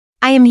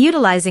I am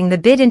utilizing the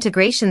Bit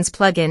Integrations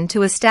plugin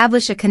to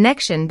establish a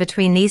connection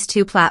between these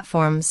two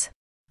platforms.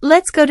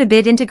 Let's go to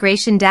Bit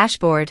Integration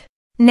Dashboard.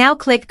 Now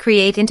click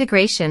Create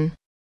Integration.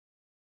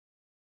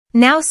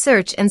 Now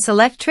search and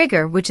select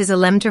Trigger, which is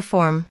Elementor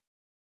Form.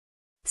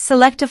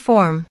 Select a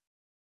form.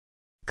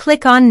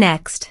 Click on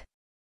Next.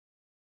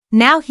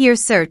 Now here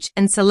search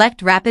and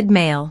select Rapid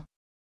Mail.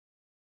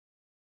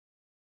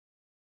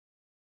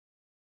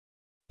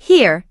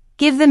 Here,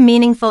 give the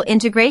meaningful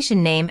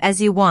integration name as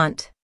you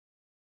want.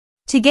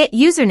 To get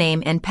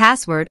username and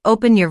password,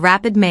 open your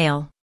Rapid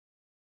Mail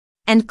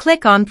and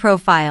click on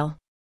Profile.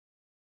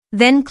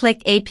 Then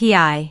click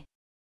API.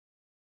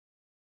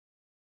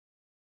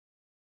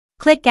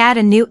 Click Add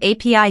a new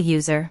API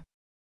user.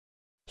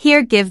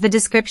 Here give the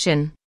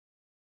description.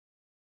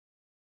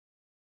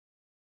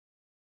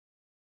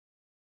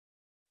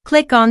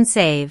 Click on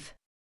Save.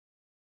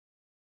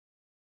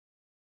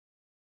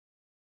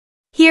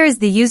 Here is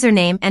the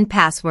username and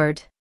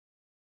password.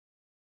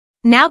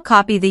 Now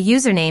copy the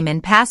username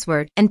and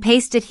password and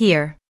paste it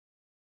here.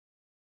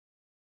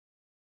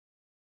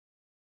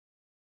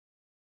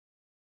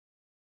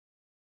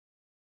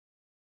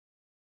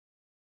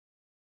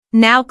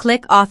 Now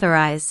click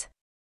Authorize.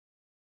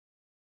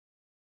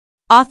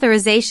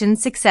 Authorization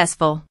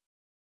successful.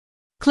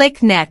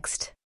 Click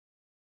Next.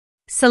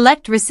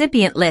 Select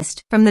Recipient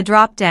List from the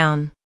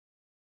drop-down.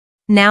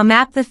 Now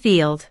map the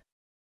field.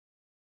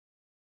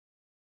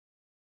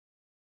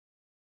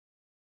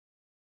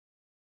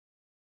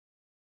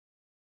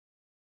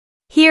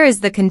 Here is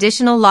the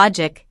conditional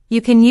logic.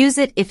 You can use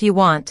it if you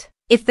want.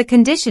 If the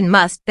condition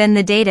must, then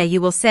the data you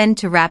will send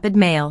to Rapid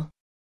Mail.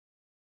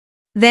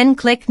 Then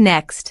click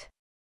Next.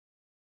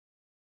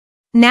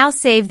 Now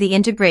save the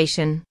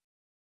integration.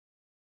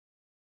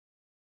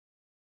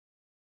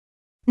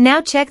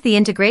 Now check the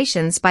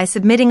integrations by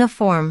submitting a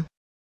form.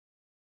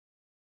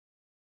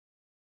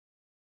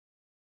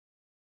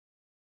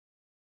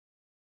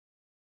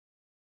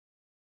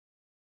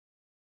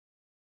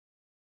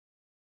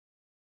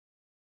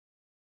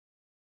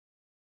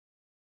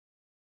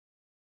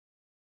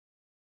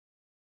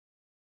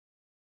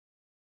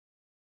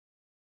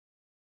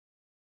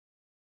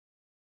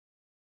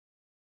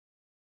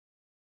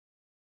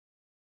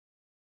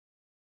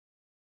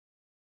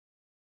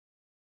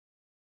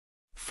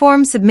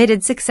 Form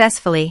submitted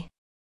successfully.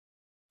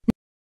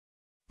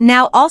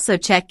 Now also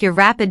check your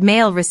Rapid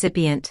Mail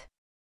recipient.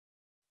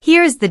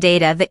 Here is the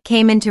data that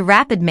came into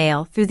Rapid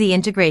Mail through the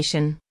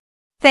integration.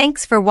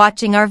 Thanks for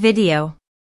watching our video.